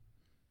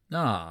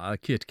Ah,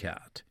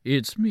 Kit-Kat.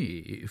 It's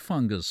me,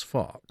 Fungus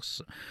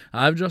Fox.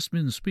 I've just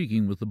been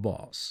speaking with the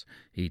boss.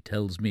 He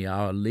tells me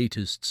our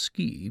latest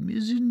scheme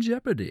is in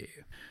jeopardy.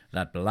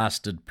 That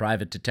blasted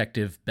private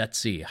detective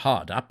Betsy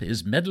Hardup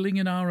is meddling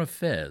in our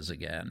affairs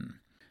again.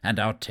 And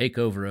our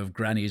takeover of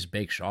Granny's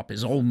bake shop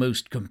is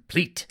almost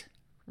complete.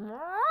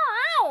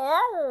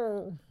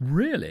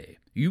 Really?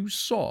 You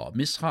saw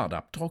Miss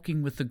Hardup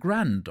talking with the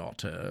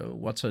granddaughter,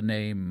 what's her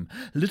name?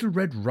 Little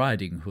Red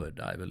Riding Hood,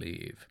 I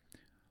believe.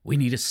 We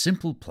need a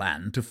simple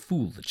plan to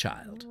fool the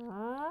child.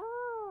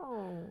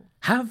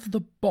 Have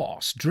the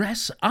boss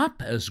dress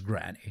up as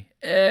Granny.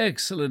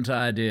 Excellent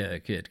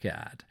idea,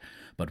 Kit-Kat.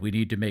 But we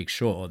need to make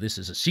sure this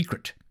is a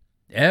secret.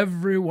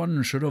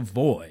 Everyone should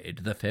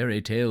avoid the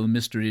Fairy Tale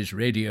Mysteries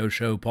radio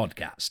show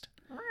podcast.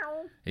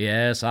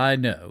 Yes, I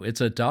know. It's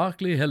a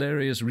darkly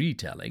hilarious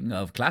retelling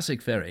of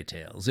classic fairy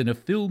tales in a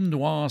film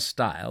noir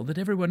style that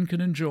everyone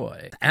can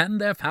enjoy. And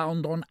they're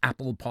found on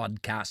Apple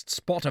Podcasts,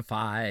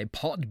 Spotify,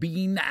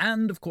 Podbean,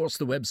 and, of course,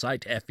 the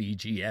website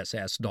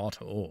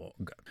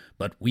fegss.org.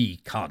 But we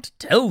can't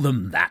tell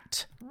them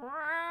that.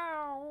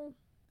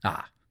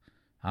 Ah,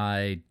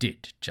 I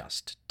did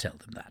just tell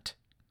them that.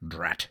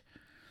 Drat.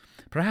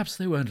 Perhaps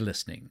they weren't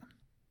listening.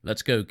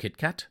 Let's go,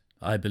 Kit-Kat.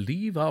 I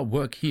believe our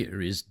work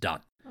here is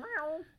done.